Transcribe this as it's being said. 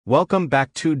Welcome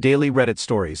back to Daily Reddit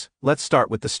Stories. Let's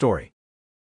start with the story.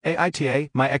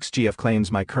 AITA, my ex-GF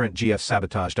claims my current GF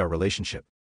sabotaged our relationship.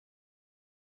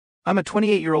 I'm a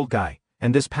 28-year-old guy,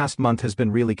 and this past month has been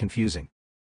really confusing.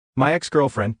 My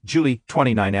ex-girlfriend, Julie,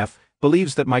 29F,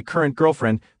 believes that my current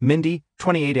girlfriend, Mindy,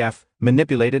 28F,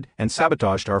 manipulated and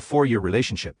sabotaged our 4-year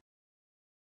relationship.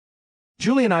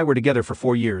 Julie and I were together for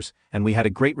 4 years, and we had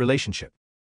a great relationship.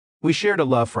 We shared a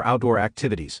love for outdoor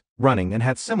activities, running, and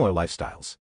had similar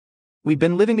lifestyles. We've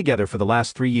been living together for the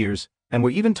last 3 years, and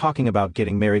we're even talking about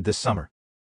getting married this summer.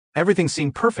 Everything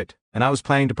seemed perfect, and I was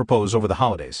planning to propose over the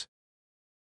holidays.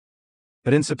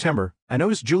 But in September, I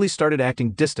noticed Julie started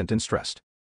acting distant and stressed.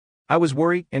 I was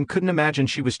worried and couldn't imagine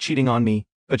she was cheating on me,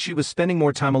 but she was spending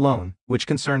more time alone, which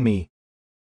concerned me.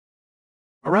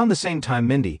 Around the same time,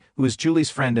 Mindy, who is Julie's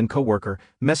friend and co-worker,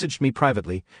 messaged me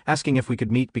privately, asking if we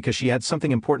could meet because she had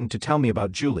something important to tell me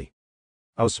about Julie.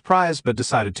 I was surprised but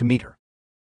decided to meet her.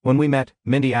 When we met,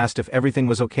 Mindy asked if everything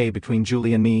was okay between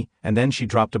Julie and me, and then she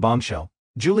dropped a bombshell.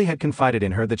 Julie had confided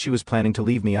in her that she was planning to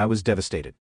leave me. I was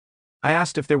devastated. I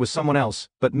asked if there was someone else,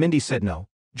 but Mindy said no.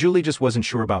 Julie just wasn't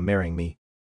sure about marrying me.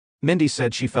 Mindy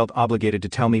said she felt obligated to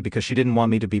tell me because she didn't want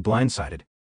me to be blindsided.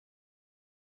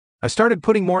 I started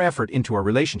putting more effort into our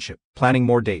relationship, planning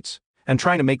more dates, and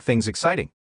trying to make things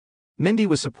exciting. Mindy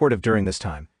was supportive during this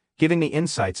time, giving me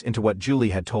insights into what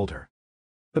Julie had told her.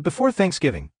 But before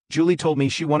Thanksgiving, Julie told me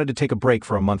she wanted to take a break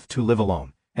for a month to live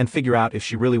alone and figure out if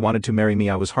she really wanted to marry me.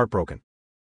 I was heartbroken.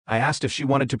 I asked if she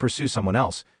wanted to pursue someone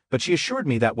else, but she assured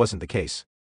me that wasn't the case.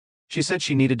 She said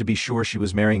she needed to be sure she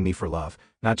was marrying me for love,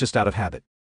 not just out of habit.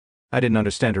 I didn't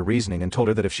understand her reasoning and told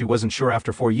her that if she wasn't sure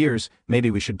after 4 years,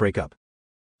 maybe we should break up.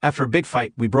 After a big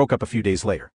fight, we broke up a few days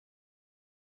later.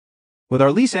 With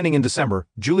our lease ending in December,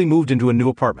 Julie moved into a new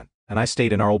apartment, and I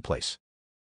stayed in our old place.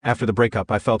 After the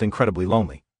breakup, I felt incredibly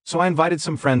lonely, so I invited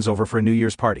some friends over for a New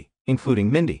Year's party,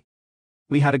 including Mindy.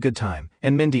 We had a good time,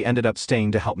 and Mindy ended up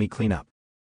staying to help me clean up.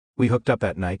 We hooked up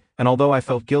that night, and although I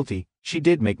felt guilty, she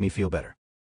did make me feel better.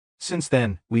 Since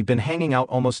then, we've been hanging out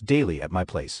almost daily at my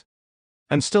place.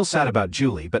 I'm still sad about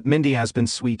Julie, but Mindy has been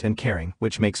sweet and caring,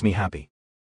 which makes me happy.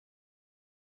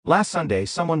 Last Sunday,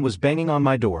 someone was banging on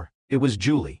my door. It was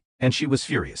Julie, and she was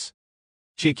furious.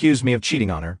 She accused me of cheating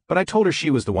on her, but I told her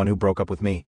she was the one who broke up with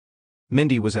me.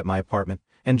 Mindy was at my apartment,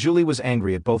 and Julie was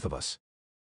angry at both of us.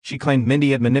 She claimed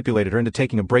Mindy had manipulated her into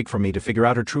taking a break from me to figure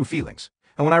out her true feelings,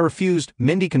 and when I refused,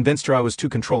 Mindy convinced her I was too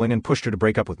controlling and pushed her to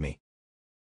break up with me.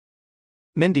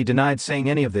 Mindy denied saying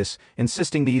any of this,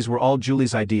 insisting these were all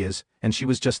Julie's ideas, and she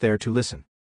was just there to listen.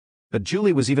 But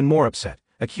Julie was even more upset,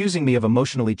 accusing me of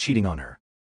emotionally cheating on her.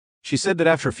 She said that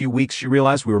after a few weeks she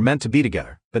realized we were meant to be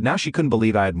together, but now she couldn't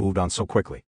believe I had moved on so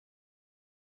quickly.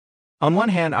 On one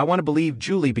hand, I want to believe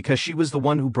Julie because she was the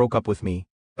one who broke up with me,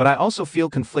 but I also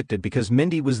feel conflicted because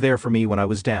Mindy was there for me when I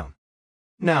was down.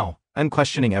 Now, I'm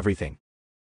questioning everything.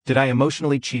 Did I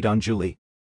emotionally cheat on Julie?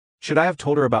 Should I have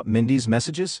told her about Mindy's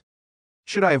messages?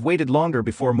 Should I have waited longer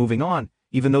before moving on,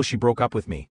 even though she broke up with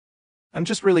me? I'm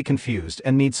just really confused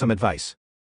and need some advice.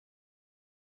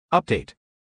 Update.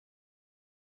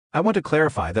 I want to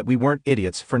clarify that we weren't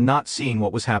idiots for not seeing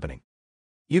what was happening.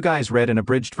 You guys read an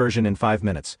abridged version in 5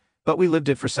 minutes, but we lived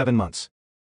it for 7 months.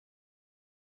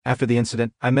 After the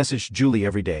incident, I messaged Julie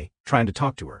every day, trying to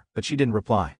talk to her, but she didn't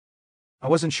reply. I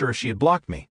wasn't sure if she had blocked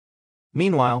me.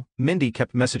 Meanwhile, Mindy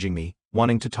kept messaging me,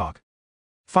 wanting to talk.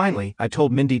 Finally, I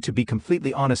told Mindy to be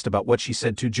completely honest about what she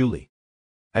said to Julie.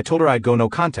 I told her I'd go no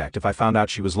contact if I found out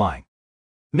she was lying.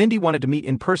 Mindy wanted to meet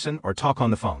in person or talk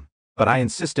on the phone, but I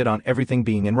insisted on everything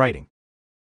being in writing.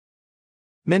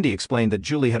 Mindy explained that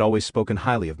Julie had always spoken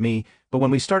highly of me, but when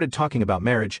we started talking about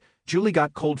marriage, Julie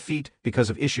got cold feet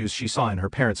because of issues she saw in her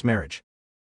parents' marriage.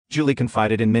 Julie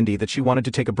confided in Mindy that she wanted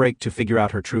to take a break to figure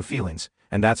out her true feelings,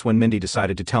 and that's when Mindy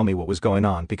decided to tell me what was going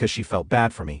on because she felt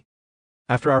bad for me.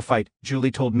 After our fight, Julie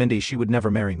told Mindy she would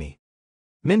never marry me.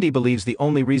 Mindy believes the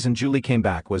only reason Julie came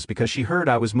back was because she heard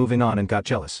I was moving on and got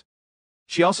jealous.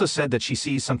 She also said that she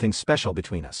sees something special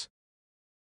between us.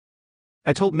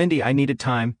 I told Mindy I needed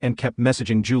time and kept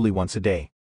messaging Julie once a day.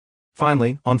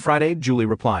 Finally, on Friday, Julie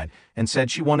replied and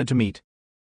said she wanted to meet.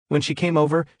 When she came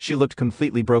over, she looked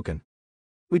completely broken.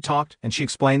 We talked, and she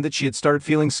explained that she had started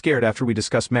feeling scared after we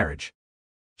discussed marriage.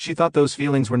 She thought those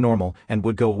feelings were normal and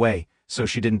would go away, so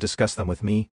she didn't discuss them with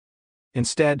me.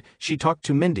 Instead, she talked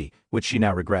to Mindy, which she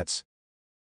now regrets.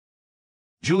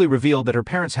 Julie revealed that her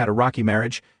parents had a rocky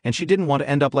marriage, and she didn't want to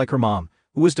end up like her mom,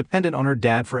 who was dependent on her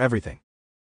dad for everything.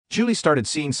 Julie started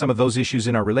seeing some of those issues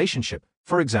in our relationship.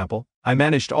 For example, I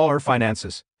managed all her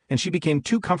finances, and she became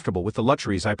too comfortable with the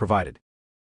luxuries I provided.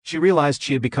 She realized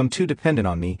she had become too dependent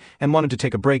on me and wanted to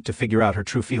take a break to figure out her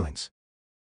true feelings.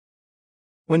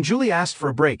 When Julie asked for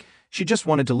a break, she just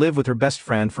wanted to live with her best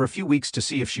friend for a few weeks to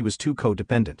see if she was too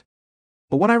codependent.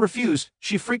 But when I refused,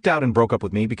 she freaked out and broke up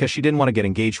with me because she didn't want to get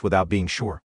engaged without being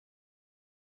sure.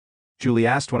 Julie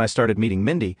asked when I started meeting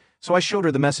Mindy, so I showed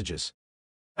her the messages.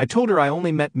 I told her I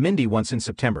only met Mindy once in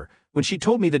September. When she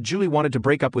told me that Julie wanted to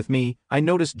break up with me, I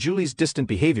noticed Julie's distant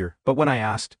behavior, but when I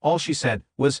asked, all she said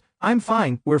was, "I'm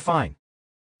fine, we're fine."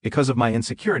 Because of my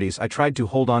insecurities, I tried to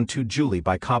hold on to Julie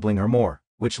by coddling her more,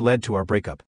 which led to our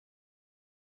breakup.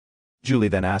 Julie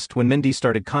then asked when Mindy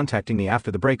started contacting me after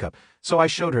the breakup, so I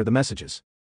showed her the messages.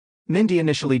 Mindy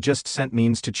initially just sent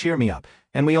memes to cheer me up,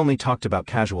 and we only talked about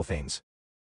casual things.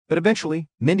 But eventually,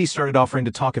 Mindy started offering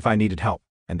to talk if I needed help,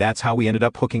 and that's how we ended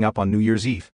up hooking up on New Year's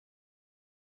Eve.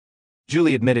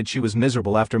 Julie admitted she was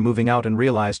miserable after moving out and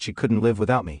realized she couldn't live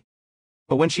without me.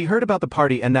 But when she heard about the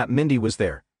party and that Mindy was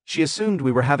there, she assumed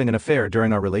we were having an affair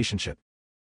during our relationship.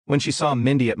 When she saw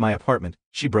Mindy at my apartment,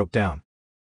 she broke down.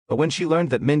 But when she learned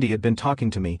that Mindy had been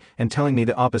talking to me and telling me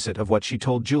the opposite of what she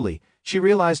told Julie, she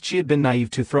realized she had been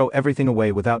naive to throw everything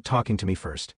away without talking to me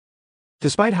first.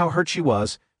 Despite how hurt she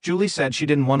was, Julie said she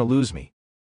didn't want to lose me.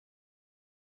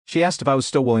 She asked if I was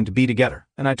still willing to be together,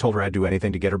 and I told her I'd do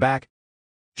anything to get her back.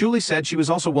 Julie said she was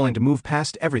also willing to move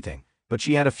past everything, but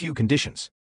she had a few conditions.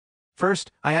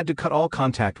 First, I had to cut all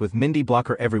contact with Mindy, block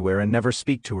her everywhere, and never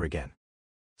speak to her again.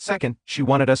 Second, she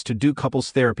wanted us to do couples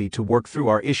therapy to work through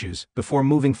our issues before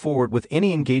moving forward with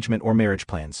any engagement or marriage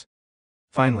plans.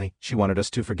 Finally, she wanted us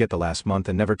to forget the last month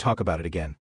and never talk about it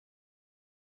again.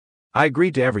 I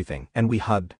agreed to everything, and we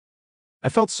hugged. I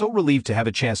felt so relieved to have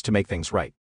a chance to make things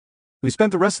right. We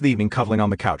spent the rest of the evening cuddling on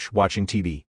the couch, watching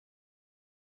TV.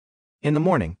 In the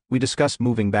morning, we discussed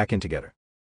moving back in together.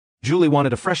 Julie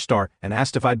wanted a fresh start and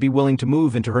asked if I'd be willing to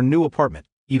move into her new apartment,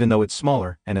 even though it's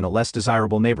smaller and in a less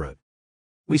desirable neighborhood.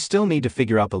 We still need to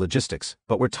figure out the logistics,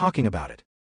 but we're talking about it.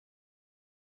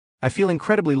 I feel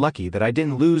incredibly lucky that I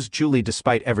didn't lose Julie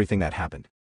despite everything that happened.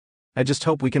 I just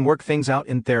hope we can work things out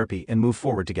in therapy and move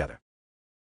forward together.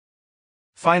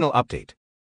 Final update.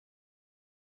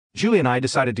 Julie and I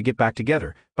decided to get back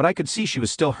together, but I could see she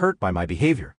was still hurt by my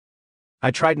behavior.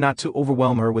 I tried not to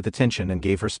overwhelm her with attention and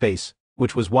gave her space,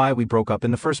 which was why we broke up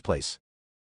in the first place.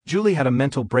 Julie had a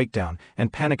mental breakdown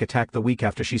and panic attack the week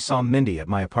after she saw Mindy at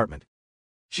my apartment.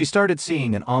 She started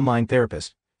seeing an online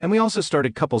therapist, and we also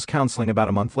started couples counseling about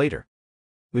a month later.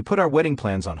 We put our wedding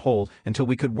plans on hold until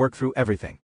we could work through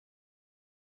everything.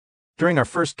 During our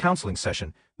first counseling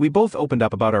session, we both opened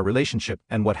up about our relationship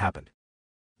and what happened.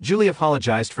 Julie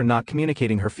apologized for not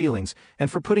communicating her feelings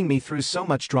and for putting me through so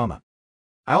much drama.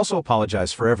 I also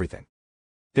apologized for everything.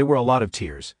 There were a lot of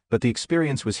tears, but the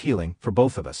experience was healing for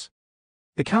both of us.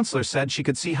 The counselor said she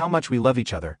could see how much we love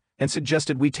each other and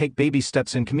suggested we take baby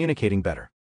steps in communicating better.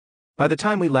 By the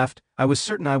time we left, I was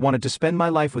certain I wanted to spend my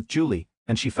life with Julie,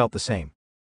 and she felt the same.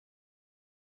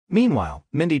 Meanwhile,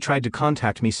 Mindy tried to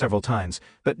contact me several times,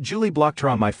 but Julie blocked her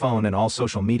on my phone and all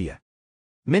social media.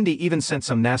 Mindy even sent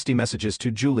some nasty messages to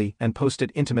Julie and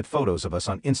posted intimate photos of us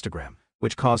on Instagram,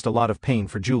 which caused a lot of pain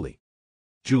for Julie.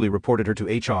 Julie reported her to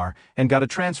HR and got a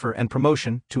transfer and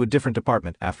promotion to a different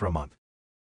department after a month.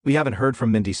 We haven't heard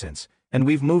from Mindy since, and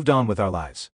we've moved on with our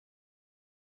lives.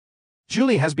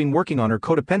 Julie has been working on her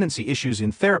codependency issues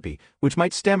in therapy, which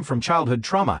might stem from childhood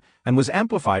trauma and was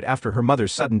amplified after her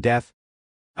mother's sudden death.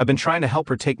 I've been trying to help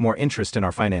her take more interest in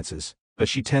our finances, but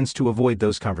she tends to avoid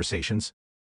those conversations.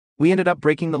 We ended up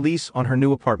breaking the lease on her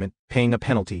new apartment, paying a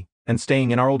penalty, and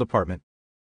staying in our old apartment.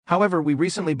 However, we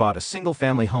recently bought a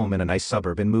single-family home in a nice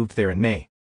suburb and moved there in May.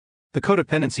 The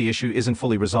codependency issue isn't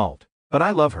fully resolved, but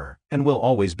I love her and will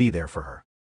always be there for her.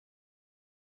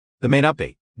 The main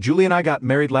update. Julie and I got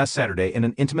married last Saturday in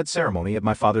an intimate ceremony at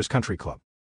my father's country club.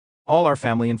 All our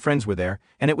family and friends were there,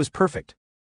 and it was perfect.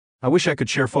 I wish I could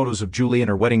share photos of Julie in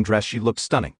her wedding dress. She looked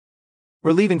stunning.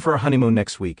 We're leaving for a honeymoon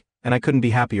next week, and I couldn't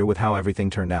be happier with how everything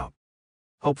turned out.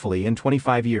 Hopefully, in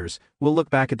 25 years, we'll look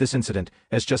back at this incident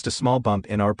as just a small bump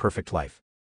in our perfect life.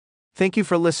 Thank you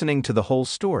for listening to the whole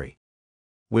story.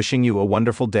 Wishing you a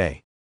wonderful day.